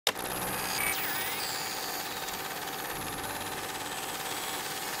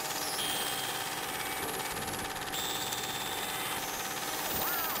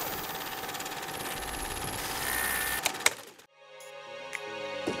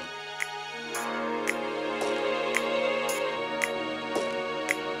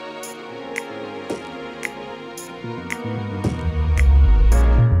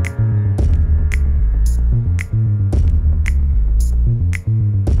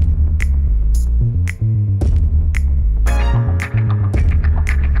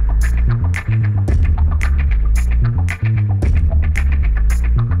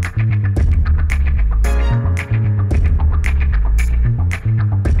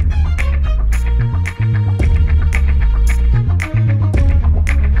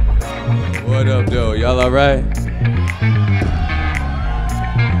y'all alright?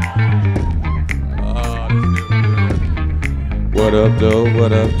 Oh, this feels good. What up, though?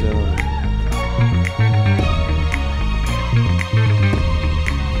 What up, though?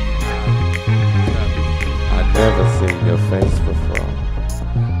 I never seen your face before.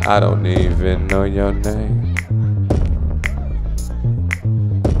 I don't even know your name.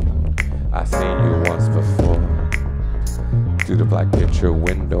 I seen you once before through the black picture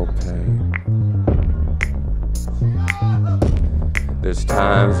window pane. There's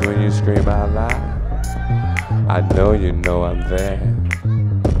times when you scream out loud. I know you know I'm there,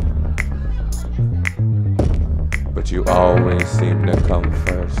 but you always seem to come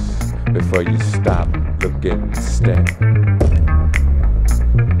first before you stop, look and stare.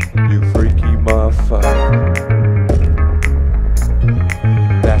 You freaky motherfucker,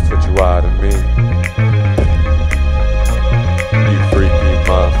 that's what you are to me. You freaky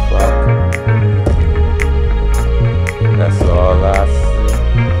motherfucker, that's all I see.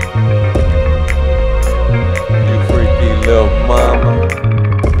 You freaky little mama,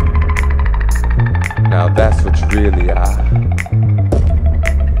 now that's what you really are.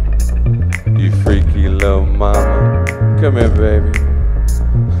 You freaky little mama, come here baby,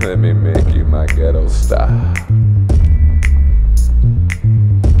 let me make you my ghetto style.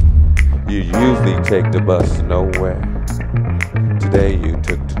 You usually take the bus nowhere. Today you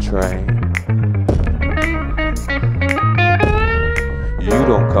took the train. You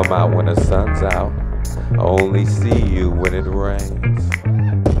don't come out when the sun's out. I only see you when it rains.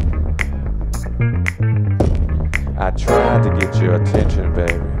 I tried to get your attention,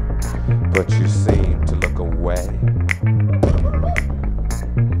 baby, but you seem to look away.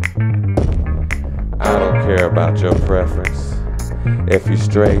 I don't care about your preference. If you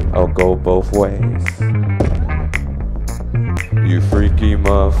straight, I'll go both ways. You freaky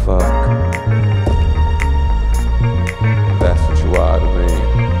motherfucker, that's what you are to me.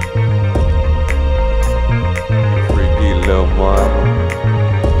 You freaky little mama,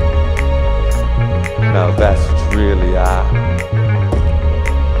 now that's what you really are.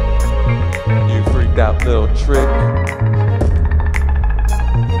 You freaked out little trick,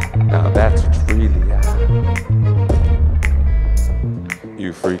 now that's what you really are.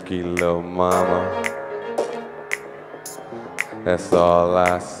 You freaky little mama, that's all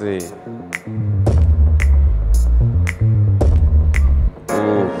I see.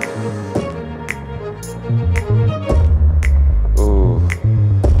 Ooh. Ooh.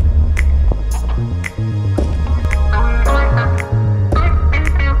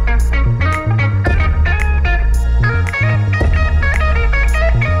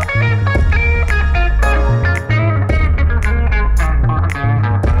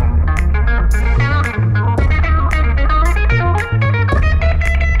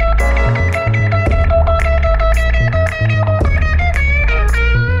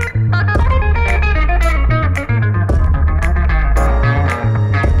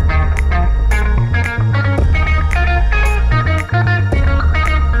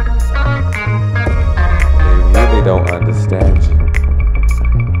 Don't understand you,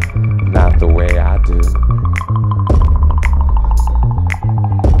 not the way I do.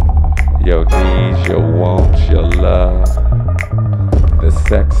 Your needs, your wants, your love, the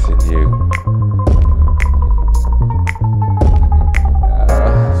sex in you.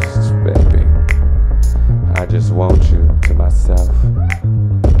 Baby, I just want you to myself.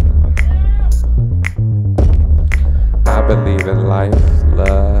 I believe in life,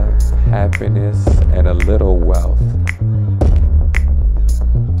 love, happiness, and a little wealth.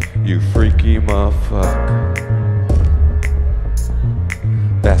 You freaky motherfucker,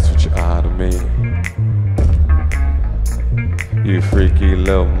 that's what you are to me. You freaky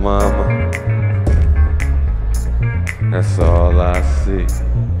little mama, that's all I see.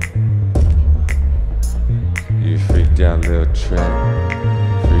 You freaked out little trick,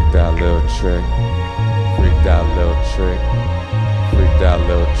 freaked out little trick, freaked out little trick, freaked out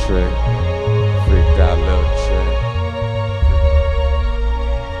little trick, freaked out little trick.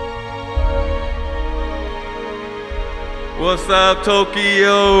 What's up,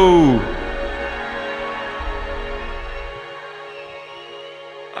 Tokyo?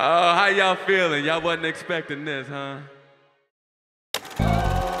 Oh, how y'all feeling? Y'all wasn't expecting this, huh?